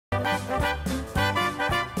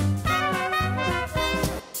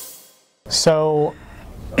So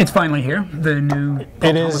it's finally here, the new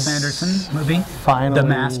Paul Thomas Anderson movie, finally The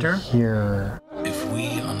Master. Here. If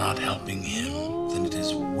we are not helping him, then it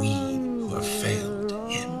is we who have failed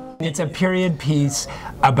him. It's a period piece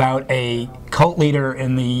about a cult leader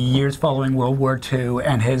in the years following World War II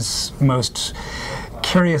and his most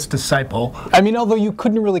curious disciple. I mean, although you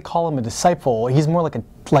couldn't really call him a disciple, he's more like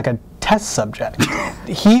a test subject.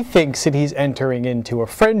 He thinks that he's entering into a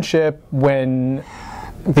friendship when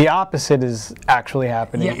the opposite is actually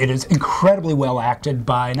happening. Yeah, it is incredibly well acted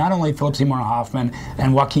by not only Philip Seymour Hoffman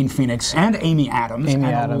and Joaquin Phoenix and Amy Adams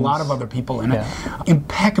a lot of other people in it.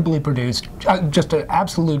 Impeccably produced, just an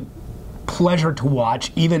absolute pleasure to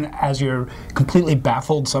watch, even as you're completely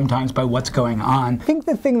baffled sometimes by what's going on. I think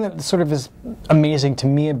the thing that sort of is amazing to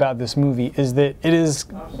me about this movie is that it is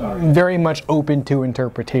very much open to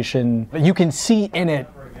interpretation. You can see in it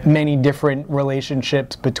many different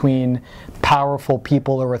relationships between powerful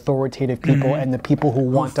people or authoritative people and the people who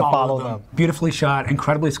want to follow them. Beautifully shot,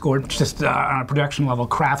 incredibly scored, just on a production level,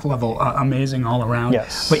 craft level, amazing all around.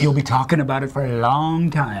 Yes. But you'll be talking about it for a long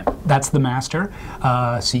time. That's The Master.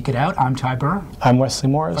 Seek it out. I'm Ty Burr. I'm Wesley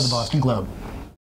Morris. For the Boston Globe.